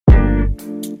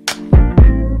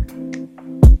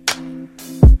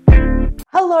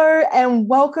Hello and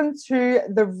welcome to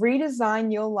the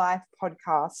Redesign Your Life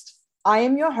podcast. I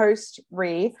am your host,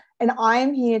 Ree, and I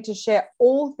am here to share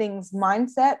all things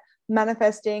mindset,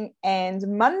 manifesting, and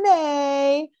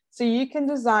money so you can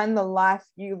design the life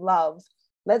you love.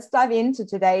 Let's dive into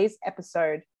today's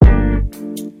episode.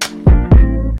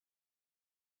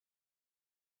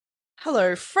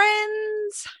 Hello,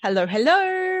 friends.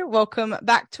 Hello. Welcome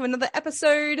back to another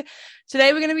episode.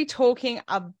 Today, we're going to be talking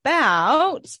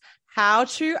about how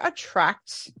to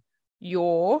attract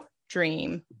your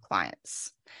dream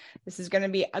clients. This is going to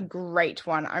be a great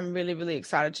one. I'm really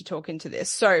excited to talk into this.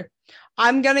 So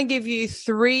I'm going to give you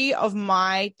 3 of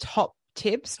my top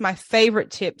tips, my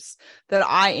favorite tips that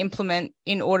I implement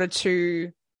in order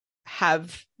to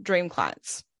have dream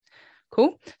clients.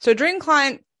 Cool. So a dream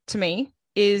client to me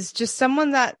is just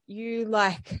someone that you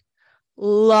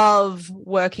love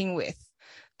working with,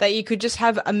 that you could just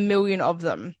have a million of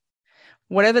them.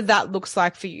 Whatever that looks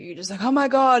like for you, just like, oh my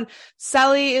God,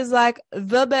 Sally is like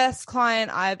the best client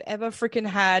I've ever freaking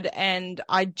had. And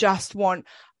I just want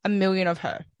a million of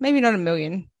her. Maybe not a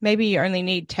million. Maybe you only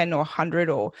need 10 or 100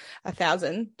 or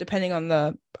 1,000, depending on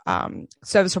the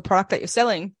service or product that you're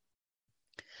selling.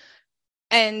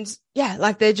 And yeah,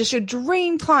 like they're just your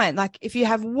dream client. Like if you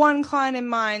have one client in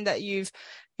mind that you've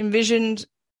envisioned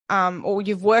or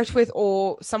you've worked with,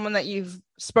 or someone that you've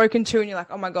spoken to and you're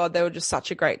like, oh my God, they were just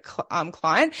such a great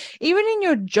client. Even in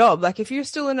your job, like if you're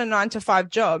still in a 9-to-5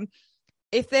 job,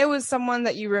 if there was someone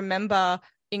that you remember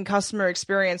in customer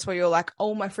experience where you're like,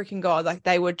 oh my freaking God, like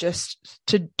they were just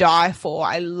to die for,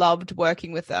 I loved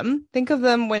working with them. Think of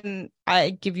them when I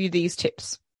give you these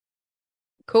tips.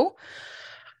 Cool.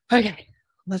 Okay,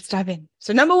 let's dive in.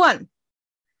 So number 1,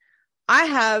 I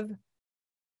have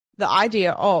the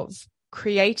idea of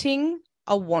creating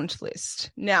a want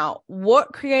list. Now,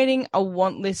 what creating a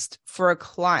want list for a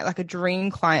client, like a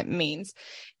dream client, means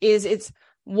is it's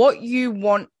what you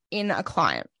want in a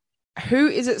client. Who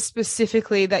is it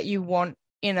specifically that you want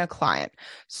in a client?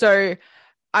 So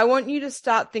I want you to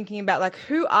start thinking about like,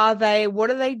 who are they? What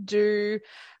do they do?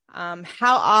 How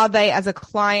are they as a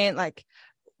client? Like,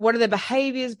 what are their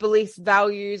behaviors, beliefs,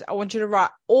 values? I want you to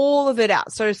write all of it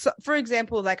out. So for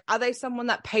example, like, are they someone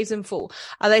that pays in full?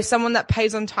 Are they someone that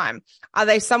pays on time? Are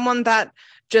they someone that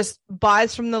just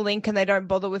buys from the link and they don't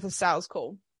bother with a sales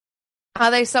call? Are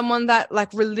they someone that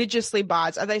like religiously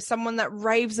buys? Are they someone that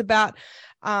raves about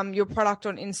your product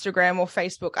on Instagram or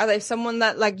Facebook? Are they someone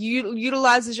that like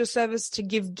utilizes your service to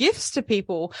give gifts to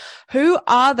people? Who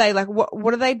are they? Like,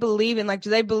 what do they believe in? Like, do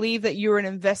they believe that you're an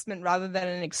investment rather than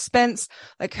an expense?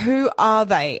 Like, who are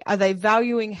they? Are they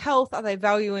valuing health? Are they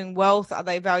valuing wealth? Are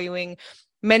they valuing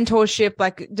mentorship?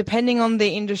 Like, depending on the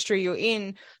industry you're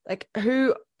in, like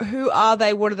who are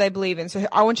they? What do they believe in? So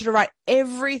I want you to write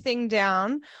everything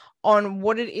down on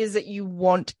what it is that you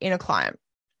want in a client.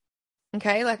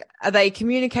 Okay, like, are they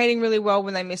communicating really well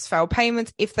when they miss fail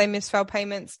payments? If they miss fail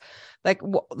payments,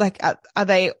 are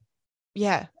they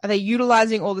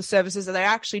utilizing all the services? Are they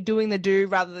actually doing the do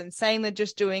rather than saying they're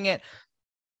just doing it?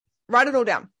 Write it all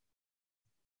down.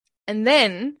 And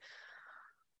then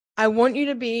I want you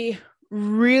to be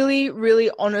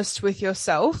really honest with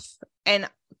yourself and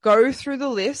go through the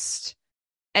list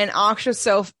and ask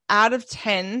yourself, out of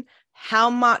 10, how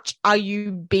much are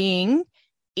you being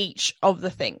each of the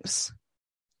things?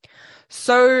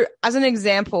 So as an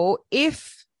example,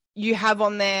 if you have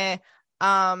on there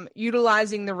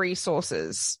utilizing the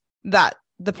resources that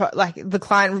the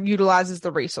client utilizes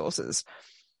the resources.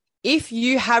 If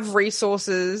you have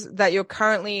resources that you're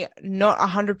currently not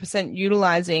 100%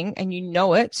 utilizing and you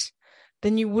know it,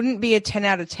 then you wouldn't be a 10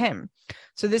 out of 10.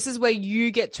 So this is where you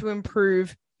get to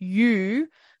improve you,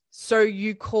 so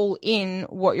you call in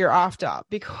what you're after,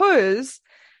 because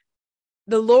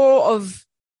the law of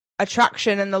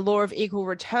attraction and the law of equal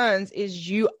returns is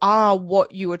you are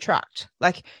what you attract.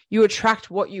 Like, you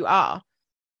attract what you are.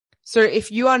 So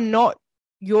if you are not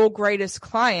your greatest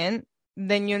client,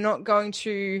 then you're not going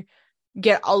to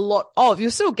get a lot of,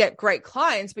 you'll still get great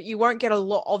clients, but you won't get a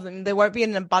lot of them. There won't be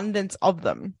an abundance of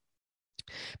them,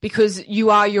 because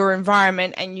you are your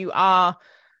environment, and you are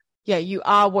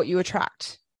what you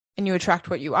attract. And you attract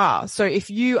what you are. So if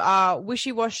you are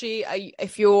wishy-washy,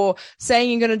 if you're saying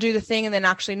you're going to do the thing and then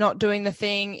actually not doing the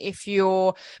thing, if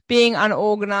you're being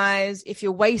unorganized, if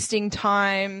you're wasting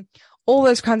time, all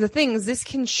those kinds of things, this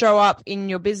can show up in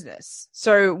your business.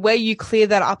 So where you clear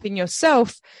that up in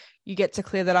yourself, you get to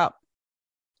clear that up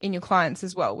in your clients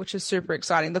as well, which is super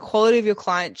exciting. The quality of your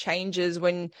client changes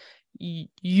when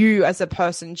you as a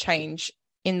person change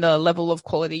in the level of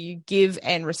quality you give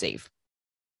and receive.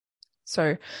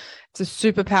 So it's a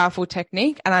super powerful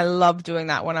technique. And I love doing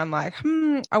that when I'm like,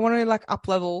 I want to like up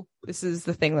level. This is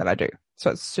the thing that I do.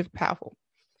 So it's super powerful.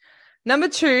 Number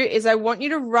 2 is I want you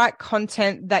to write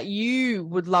content that you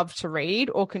would love to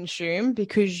read or consume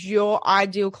because your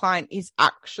ideal client is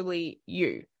actually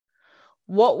you.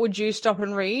 What would you stop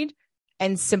and read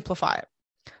and simplify it?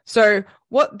 So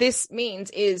what this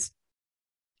means is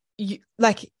you,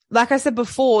 like I said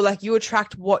before, like you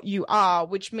attract what you are,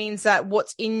 which means that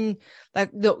what's in like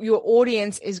your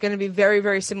audience is going to be very,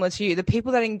 very similar to you. The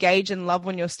people that engage and love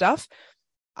on your stuff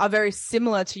are very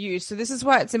similar to you. So this is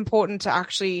why it's important to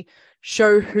actually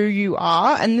show who you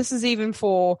are. And this is even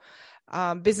for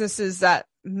businesses that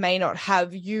may not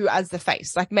have you as the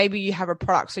face. Like maybe you have a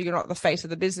product, so you're not the face of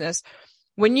the business.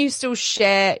 When you still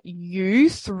share you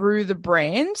through the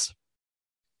brand,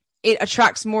 it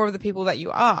attracts more of the people that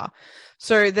you are.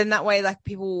 So then that way, like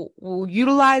people will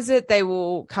utilize it. They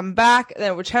will come back,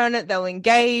 they'll return it, they'll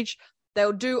engage,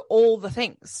 they'll do all the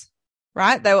things,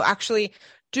 right? They will actually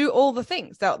do all the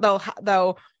things.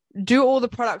 They'll do all the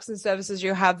products and services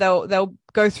you have. They'll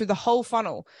go through the whole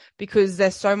funnel because they're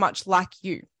so much like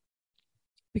you,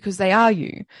 because they are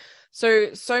you.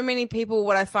 So many people,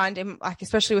 what I find in like,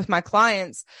 especially with my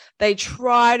clients, they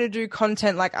try to do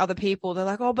content like other people. They're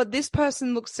like, oh, but this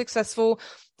person looks successful,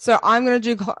 so I'm going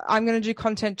to do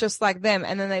content just like them.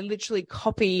 And then they literally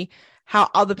copy how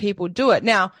other people do it.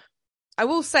 Now, I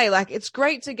will say, like, it's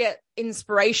great to get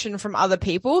inspiration from other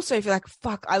people. So if you're like,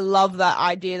 fuck, I love that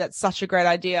idea. That's such a great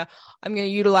idea. I'm going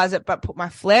to utilize it, but put my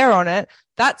flair on it.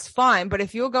 That's fine. But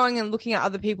if you're going and looking at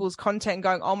other people's content and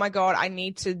going, oh my God, I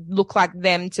need to look like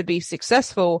them to be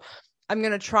successful, I'm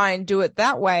going to try and do it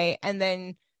that way. And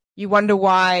then you wonder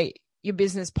why your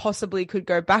business possibly could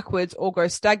go backwards or go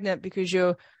stagnant because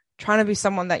you're trying to be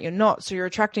someone that you're not. So you're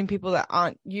attracting people that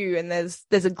aren't you. And there's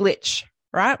a glitch,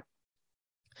 right?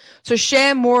 So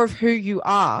share more of who you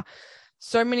are.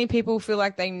 So many people feel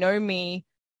like they know me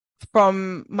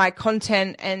from my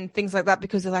content and things like that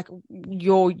because they're like,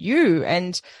 you're you.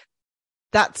 And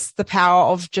that's the power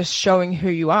of just showing who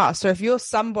you are. So if you're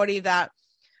somebody that,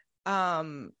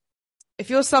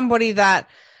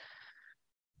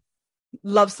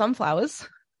 loves sunflowers,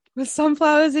 with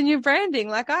sunflowers in your branding,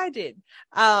 like I did.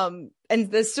 And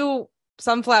there's still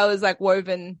sunflowers like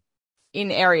woven in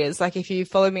areas. Like if you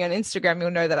follow me on Instagram,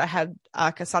 you'll know that I had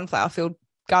like a sunflower field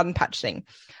garden patch thing,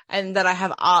 and that I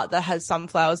have art that has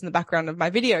sunflowers in the background of my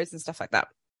videos and stuff like that.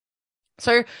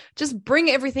 So just bring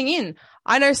everything in.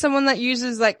 I know someone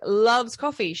that loves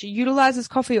coffee. She utilizes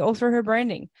coffee all through her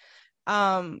branding.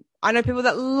 I know people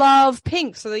that love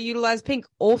pink, so they utilize pink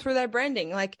all through their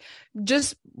branding. Like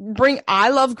just I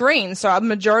love green. So a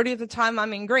majority of the time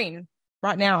I'm in green.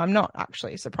 Right now I'm not,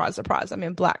 actually. Surprise, surprise. I'm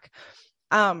in black.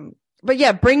 But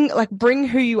yeah, bring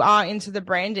who you are into the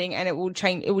branding, and it will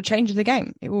change the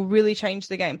game. It will really change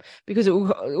the game because it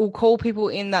will call people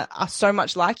in that are so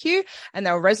much like you, and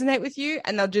they'll resonate with you,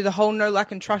 and they'll do the whole know,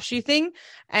 like, and trust you thing.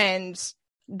 And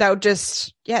they'll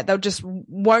just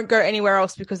won't go anywhere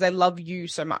else because they love you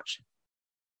so much.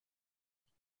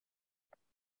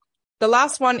 The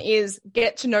last one is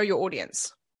get to know your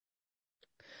audience.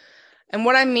 And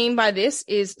what I mean by this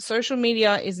is social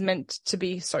media is meant to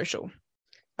be social.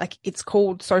 Like it's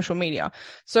called social media.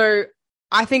 So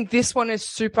I think this one is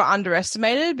super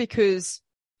underestimated because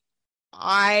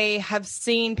I have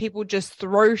seen people just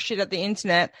throw shit at the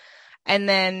internet and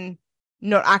then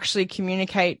not actually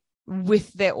communicate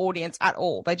with their audience at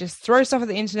all. They just throw stuff at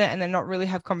the internet and then not really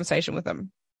have conversation with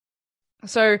them.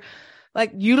 So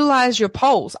like utilize your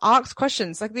polls, ask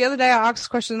questions. Like the other day I asked a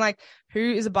question like, who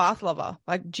is a bath lover?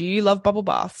 Like, do you love bubble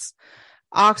baths?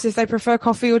 Ask if they prefer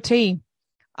coffee or tea.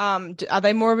 Are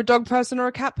they more of a dog person or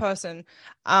a cat person?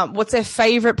 What's their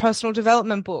favorite personal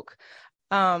development book?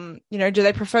 Do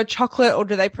they prefer chocolate or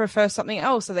do they prefer something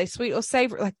else? Are they sweet or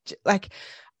savory? Like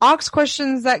ask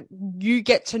questions that you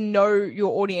get to know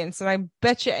your audience. And I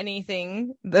bet you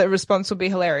anything the response will be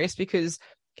hilarious because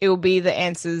it will be the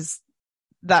answers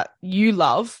that you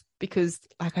love because,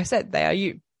 like I said, they are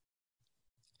you.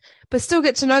 But still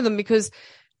get to know them because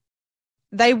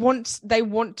they want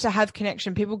to have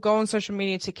connection. People go on social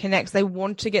media to connect. They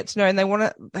want to get to know, and they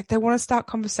want to start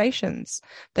conversations.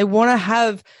 They want to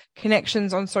have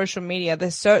connections on social media.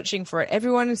 They're searching for it.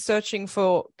 Everyone is searching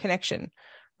for connection,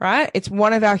 right? It's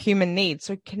one of our human needs.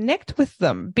 So connect with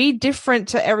them. Be different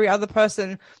to every other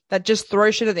person that just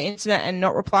throws shit at the internet and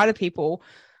not reply to people.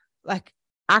 Like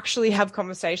actually have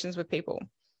conversations with people.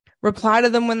 Reply to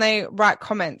them when they write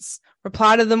comments.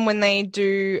 Reply to them when they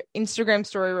do Instagram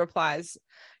story replies.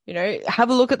 have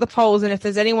a look at the polls. And if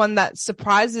there's anyone that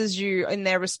surprises you in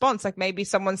their response, like maybe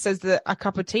someone says that a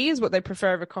cup of tea is what they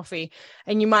prefer over coffee,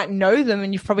 and you might know them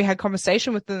and you've probably had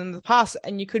conversation with them in the past,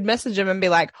 and you could message them and be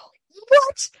like,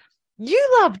 what?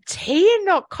 You love tea and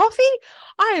not coffee?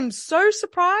 I am so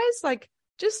surprised. Like,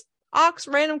 just ask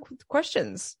random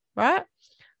questions, right?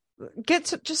 Get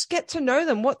to know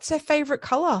them. What's their favorite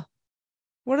color?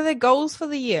 What are their goals for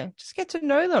the year? Just get to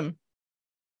know them.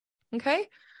 Okay.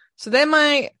 So they're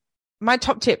my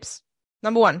top tips.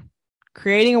 Number 1,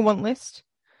 creating a want list.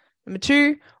 Number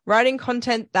 2, writing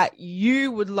content that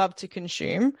you would love to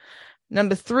consume.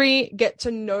 Number 3, get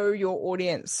to know your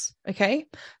audience. Okay.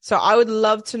 So I would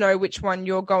love to know which one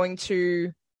you're going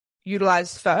to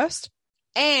utilize first.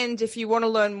 And if you want to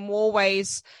learn more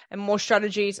ways and more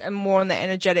strategies and more on the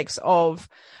energetics of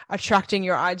attracting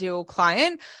your ideal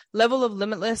client, Level of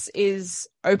Limitless is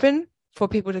open for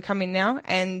people to come in now.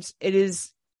 And it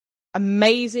is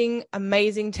amazing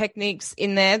techniques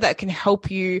in there that can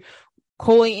help you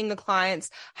calling in the clients,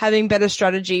 having better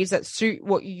strategies that suit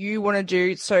what you want to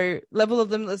do. So Level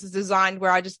of Limitless is designed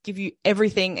where I just give you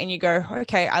everything and you go,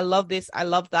 okay, I love this. I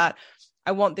love that.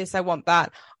 I want this. I want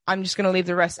that. I'm just going to leave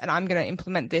the rest and I'm going to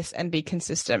implement this and be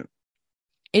consistent.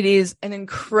 It is an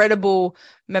incredible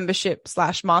membership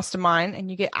 / mastermind, and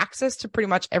you get access to pretty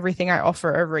much everything I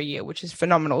offer over a year, which is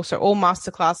phenomenal. So all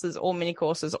masterclasses, all mini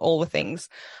courses, all the things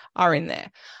are in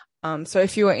there. So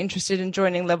if you are interested in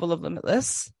joining Level of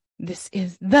Limitless, this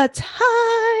is the time.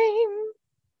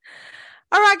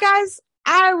 All right, guys.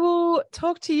 I will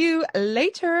talk to you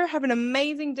later. Have an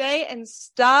amazing day and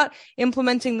start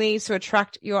implementing these to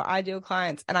attract your ideal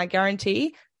clients. And I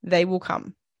guarantee they will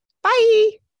come.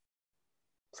 Bye.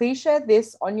 Please share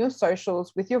this on your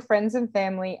socials with your friends and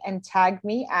family and tag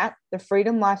me at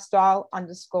thefreedomlifestyle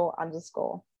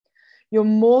 __. You're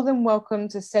more than welcome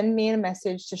to send me a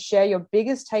message to share your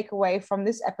biggest takeaway from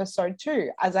this episode too,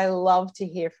 as I love to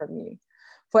hear from you.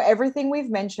 For everything we've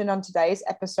mentioned on today's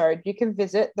episode, you can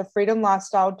visit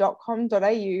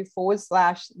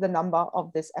thefreedomlifestyle.com.au / the number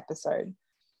of this episode.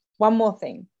 One more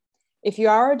thing. If you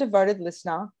are a devoted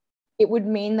listener, it would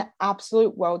mean the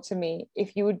absolute world to me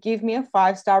if you would give me a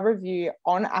 5-star review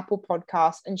on Apple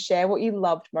Podcasts and share what you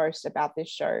loved most about this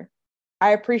show.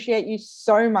 I appreciate you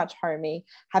so much, homie.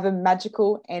 Have a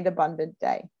magical and abundant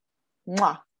day.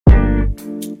 Mwah.